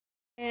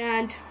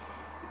And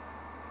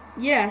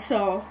yeah,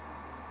 so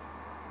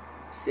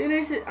as soon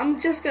as I'm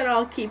just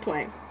gonna keep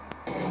playing.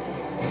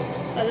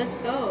 So let's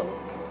go.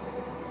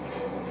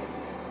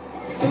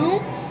 Boom,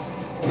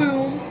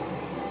 boom,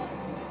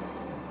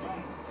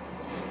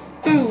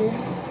 boom,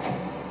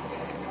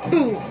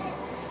 boom,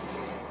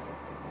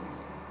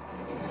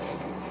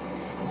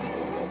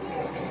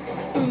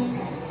 boom,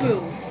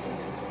 boom.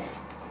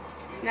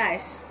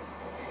 Nice.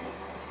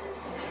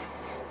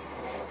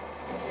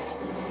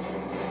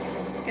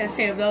 Gotta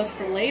save those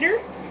for later.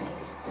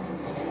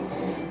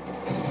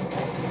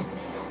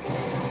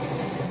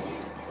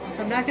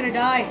 I'm not gonna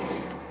die.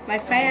 My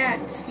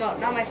fans, no,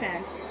 not my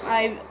fans.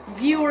 My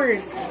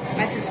viewers,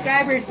 my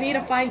subscribers need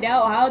to find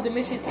out how the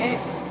mission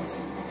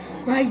ends.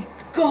 My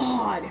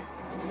God,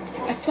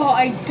 I thought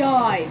I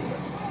died.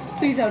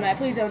 Please don't die.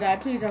 Please don't die.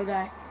 Please don't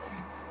die.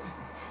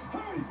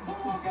 Hurry!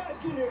 Some more guys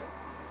get here.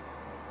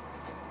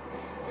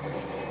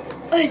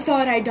 I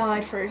thought I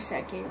died for a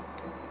second.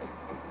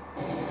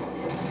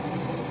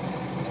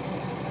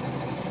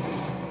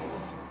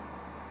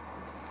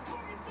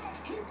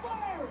 Keep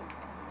firing.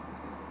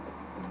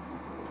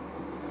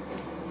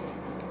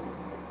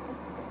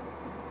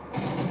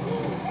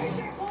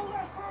 Ajax won't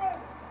last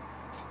forever.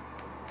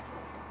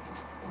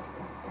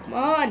 Come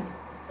on.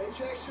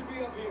 Ajax should be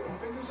up here.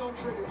 Fingers on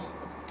triggers.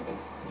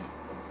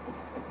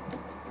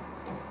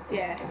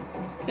 Yeah.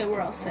 Okay,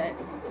 we're all set.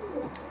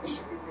 This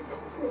should be where they're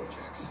holding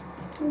Ajax.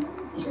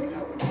 Check it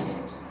out with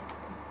your eyes.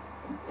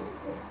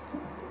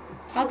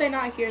 How'd they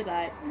not hear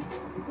that?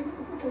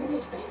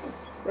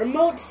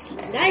 Remote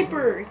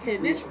sniper!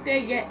 Can this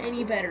day get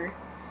any better?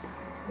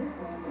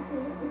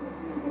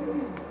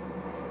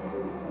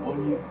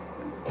 On you.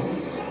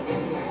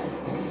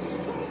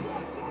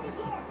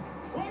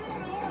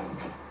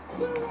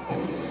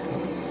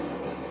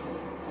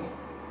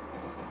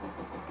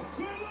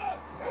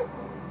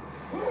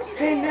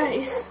 Hey,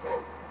 nice.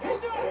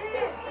 He's not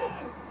here!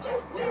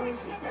 Where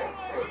is he?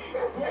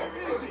 Where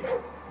is he?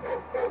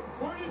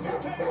 Where did you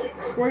take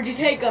him? Where'd you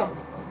take him?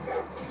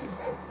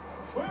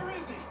 Where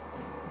is he?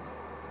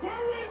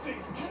 Where is he?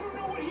 I don't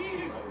know what he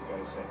is. I was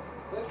gonna say.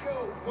 Let's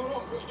go.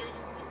 No,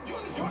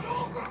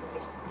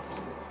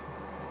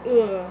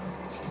 Ugh.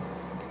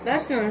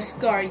 That's gonna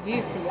scar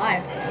you for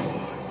life.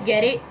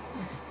 Get it?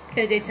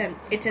 Cause it's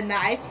a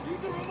knife.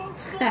 use the remote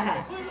sniper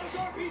to clear those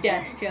RPGs.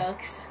 Death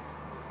jokes.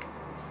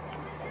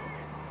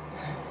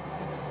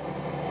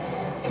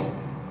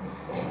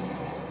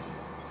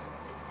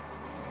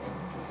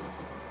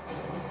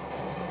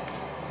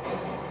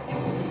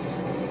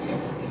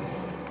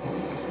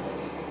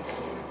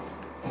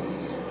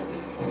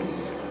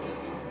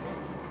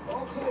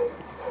 All clear.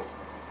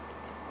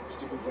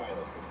 Stick with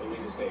Riley. The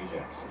latest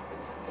Ajax.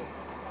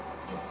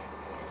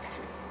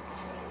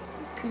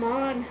 Come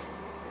on.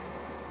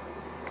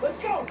 Let's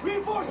go!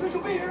 Reinforcements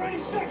will be here any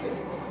second!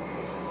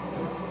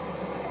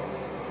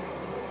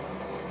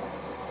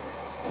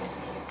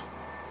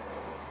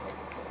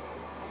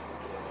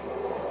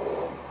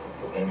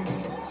 Enemy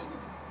defense.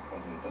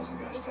 Probably a dozen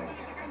guys tagged.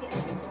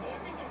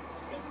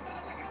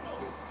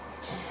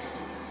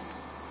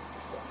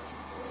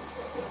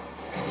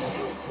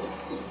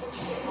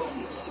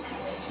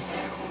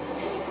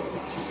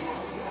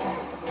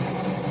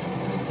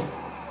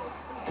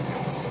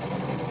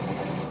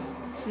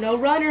 No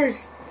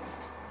runners.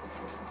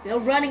 No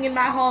running in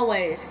my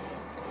hallways.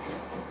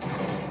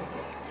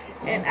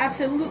 And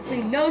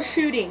absolutely no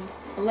shooting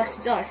unless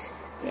it's us.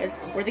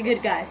 Because we're the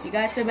good guys. You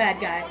guys the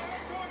bad guys.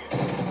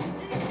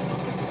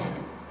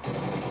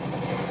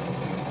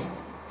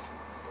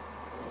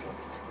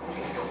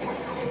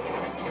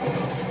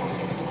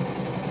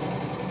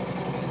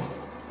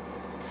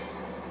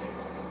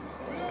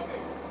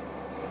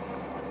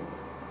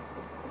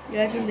 You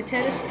guys in the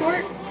tennis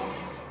court?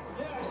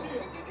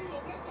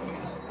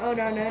 Oh,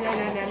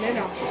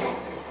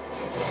 no.